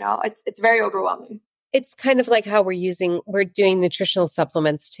know, it's very overwhelming. It's kind of like how we're doing nutritional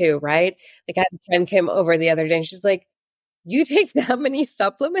supplements too, right? Like I had a friend came over the other day and she's like, you take that many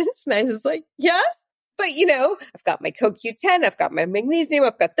supplements? And I was like, yes. But, I've got my CoQ10, I've got my magnesium,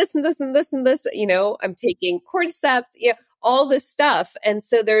 I've got this and this and this and this, I'm taking cordyceps, all this stuff. And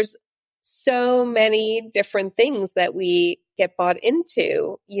so there's so many different things that we get bought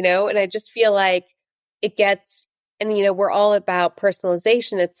into, and I just feel like it gets, and, we're all about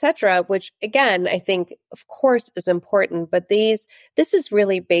personalization, et cetera, which again, I think of course is important, but this is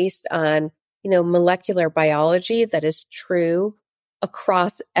really based on, molecular biology that is true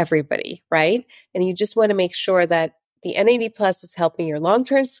across everybody, right? And you just want to make sure that the NAD plus is helping your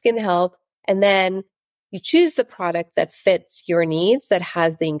long-term skin health. And then you choose the product that fits your needs, that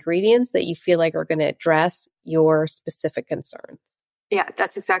has the ingredients that you feel like are going to address your specific concerns. Yeah,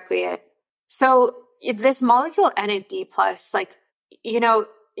 that's exactly it. So if this molecule NAD plus, like,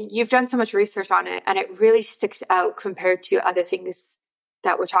 you've done so much research on it and it really sticks out compared to other things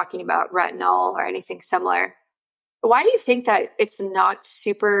that we're talking about, retinol or anything similar. Why do you think that it's not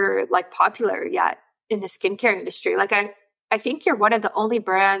super like popular yet in the skincare industry? Like I think you're one of the only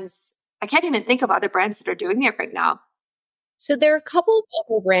brands, I can't even think of other brands that are doing it right now. So there are a couple of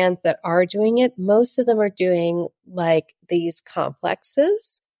other brands that are doing it. Most of them are doing like these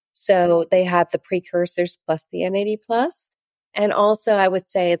complexes. So they have the precursors plus the NAD plus. And also I would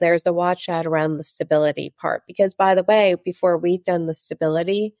say there's a watch out around the stability part, because by the way, before we'd done the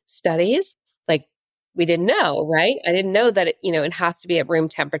stability studies, like we didn't know, right? I didn't know that it has to be at room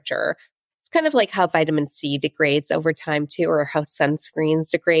temperature. It's kind of like how vitamin C degrades over time too, or how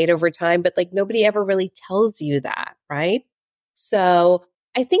sunscreens degrade over time, but like nobody ever really tells you that, right? So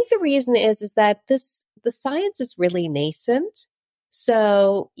I think the reason is that the science is really nascent.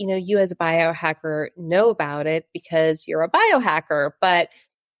 So, you as a biohacker know about it because you're a biohacker. But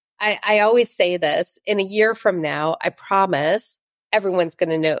I always say this, in a year from now, I promise everyone's going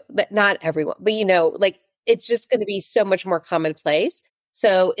to know that, not everyone, but like it's just going to be so much more commonplace.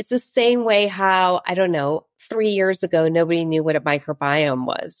 So it's the same way how, I don't know, 3 years ago, nobody knew what a microbiome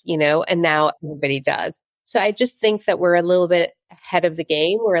was, and now everybody does. So I just think that we're a little bit ahead of the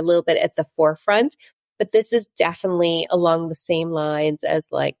game. We're a little bit at the forefront, but this is definitely along the same lines as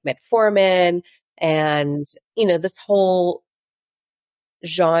like metformin and, this whole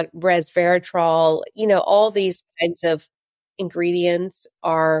genre, resveratrol, all these kinds of ingredients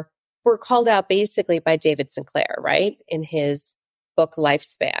were called out basically by David Sinclair, right? In his book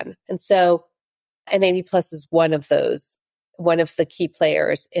Lifespan. And so NAD plus is one of the key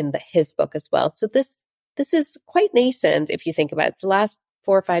players in his book as well. So this is quite nascent if you think about it. It's the last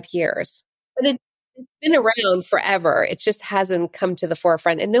 4 or 5 years, but it's been around forever. It just hasn't come to the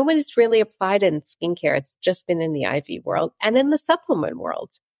forefront, and nobody's really applied it in skincare. It's just been in the IV world and in the supplement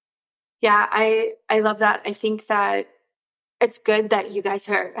world. Yeah, I love that. I think that it's good that you guys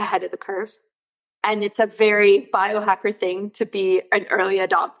are ahead of the curve. And it's a very biohacker thing to be an early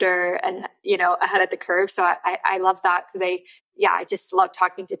adopter and, ahead of the curve. So I love that because I just love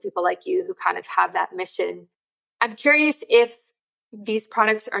talking to people like you who kind of have that mission. I'm curious if these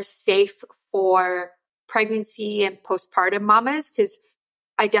products are safe for pregnancy and postpartum mamas, because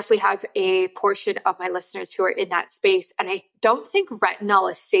I definitely have a portion of my listeners who are in that space. And I don't think retinol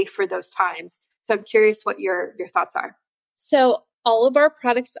is safe for those times. So I'm curious what your thoughts are. So all of our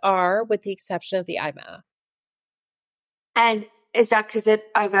products are, with the exception of the eye mask. And is that because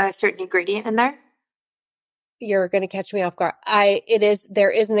of a certain ingredient in there? You're going to catch me off guard.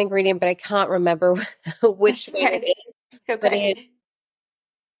 There is an ingredient, but I can't remember which one it is.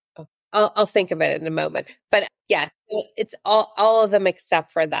 But I'll think of it in a moment. But yeah, it's all of them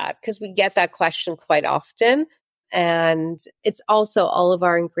except for that, because we get that question quite often. And it's also all of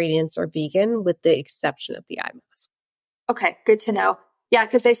our ingredients are vegan with the exception of the eye mask. Okay, good to know. Yeah,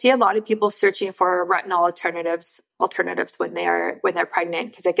 because I see a lot of people searching for retinol alternatives when they're pregnant,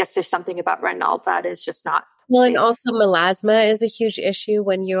 because I guess there's something about retinol that is just not Well, and safe. also melasma is a huge issue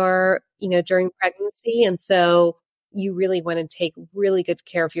when you're, during pregnancy. And so you really want to take really good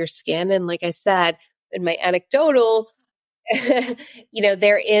care of your skin. And like I said, in my anecdotal,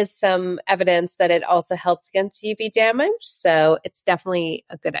 there is some evidence that it also helps against UV damage. So it's definitely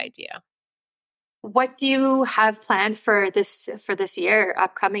a good idea. What do you have planned for this year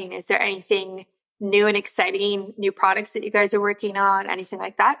upcoming? Is there anything new and exciting, new products that you guys are working on, anything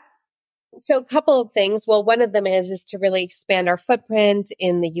like that? So a couple of things. Well, one of them is to really expand our footprint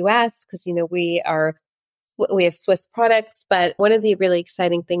in the US, because, we have Swiss products, but one of the really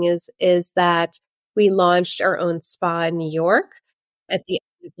exciting thing is that we launched our own spa in New York at the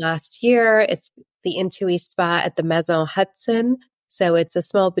end of last year. It's the Intuisse spa at the Maison Hudson. So it's a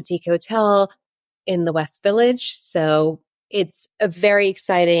small boutique hotel in the West Village. So it's a very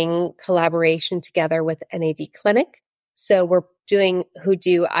exciting collaboration together with NAD Clinic. So we're who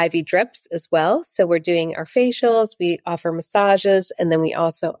do IV drips as well. So we're doing our facials, we offer massages, and then we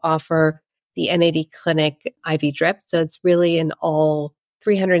also offer the NAD Clinic IV drip. So it's really an all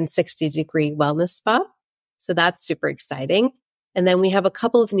 360-degree wellness spa. So that's super exciting. And then we have a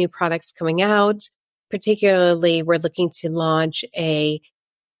couple of new products coming out. Particularly, we're looking to launch a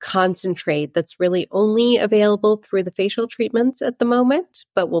concentrate that's really only available through the facial treatments at the moment,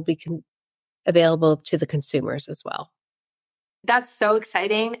 but will be available to the consumers as well. That's so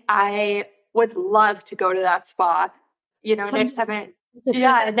exciting. I would love to go to that spa. Next time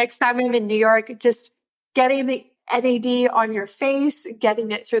I'm in New York, just getting the NAD on your face, getting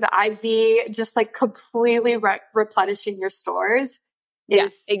it through the IV, just like completely replenishing your stores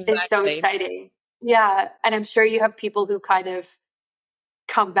is so exciting. Yeah. And I'm sure you have people who kind of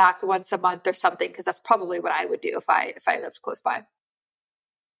come back once a month or something, because that's probably what I would do if I lived close by.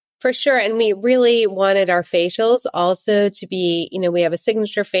 For sure. And we really wanted our facials also to be, we have a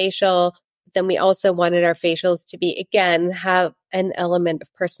signature facial. Then we also wanted our facials to be, again, have an element of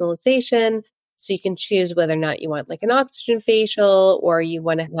personalization. So you can choose whether or not you want like an oxygen facial, or you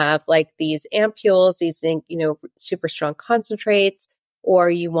want to have like these ampules, these, super strong concentrates,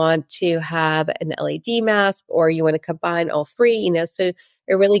 or you want to have an LED mask, or you want to combine all three, so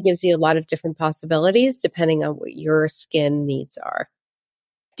it really gives you a lot of different possibilities depending on what your skin needs are.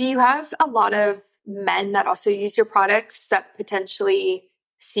 Do you have a lot of men that also use your products that potentially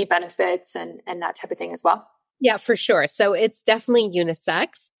see benefits and that type of thing as well? Yeah, for sure. So it's definitely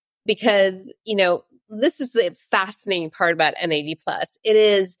unisex, because, this is the fascinating part about NAD+. It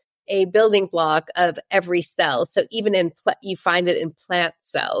is a building block of every cell. So even you find it in plant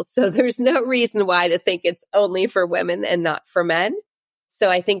cells. So there's no reason why to think it's only for women and not for men. So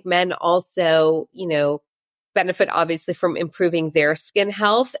I think men also, benefit obviously from improving their skin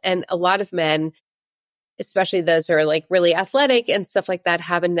health. And a lot of men, especially those who are like really athletic and stuff like that,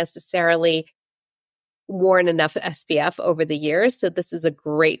 haven't necessarily worn enough SPF over the years. So this is a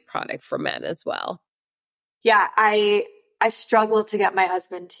great product for men as well. Yeah, I struggle to get my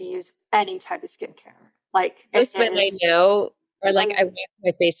husband to use any type of skincare. Like most men I know are like, I wipe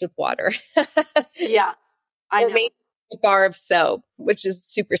my face with water. Yeah, I know. Or maybe a bar of soap, which is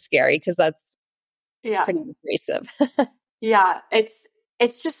super scary because that's pretty invasive. Yeah,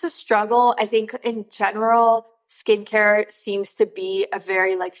 it's just a struggle. I think in general, skincare seems to be a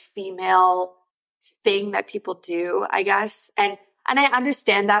very like female thing that people do, I guess. And I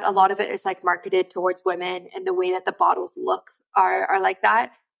understand that a lot of it is like marketed towards women, and the way that the bottles look are like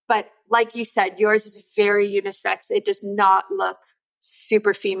that. But like you said, yours is very unisex. It does not look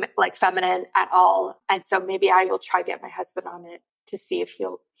super feminine at all. And so maybe I will try to get my husband on it to see if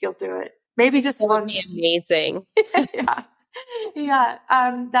he'll do it. Maybe just once. That would be amazing. Yeah.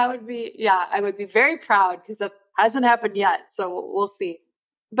 That would be, I would be very proud, because that hasn't happened yet. So we'll see.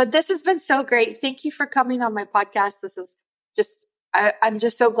 But this has been so great. Thank you for coming on my podcast. This is just, I'm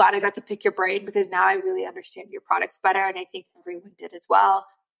just so glad I got to pick your brain, because now I really understand your products better. And I think everyone did as well.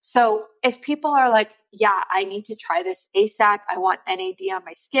 So if people are like, yeah, I need to try this ASAP, I want NAD on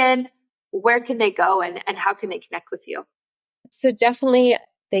my skin, where can they go and how can they connect with you? So definitely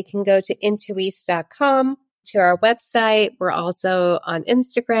they can go to intuisse.com, to our website. We're also on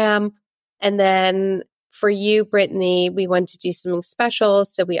Instagram. And then for you, Brittany, we want to do something special.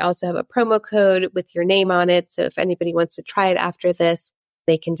 So we also have a promo code with your name on it. So if anybody wants to try it after this,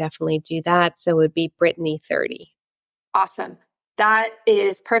 they can definitely do that. So it would be Brittany30. Awesome. That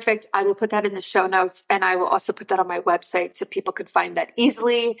is perfect. I will put that in the show notes, and I will also put that on my website so people could find that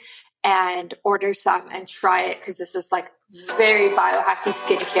easily and order some and try it, because this is like very biohacky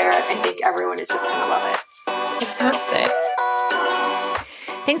skincare. I think everyone is just going to love it. Fantastic.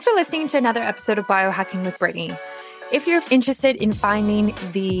 Thanks for listening to another episode of Biohacking with Brittany. If you're interested in finding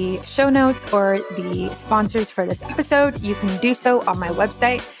the show notes or the sponsors for this episode, you can do so on my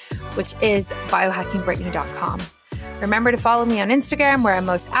website, which is biohackingbrittany.com. Remember to follow me on Instagram, where I'm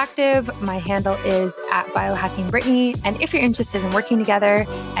most active. My handle is @biohackingbrittany. And if you're interested in working together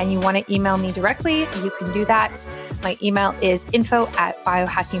and you want to email me directly, you can do that. My email is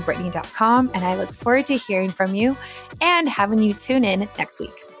info@biohackingbrittany.com. And I look forward to hearing from you and having you tune in next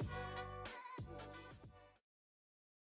week.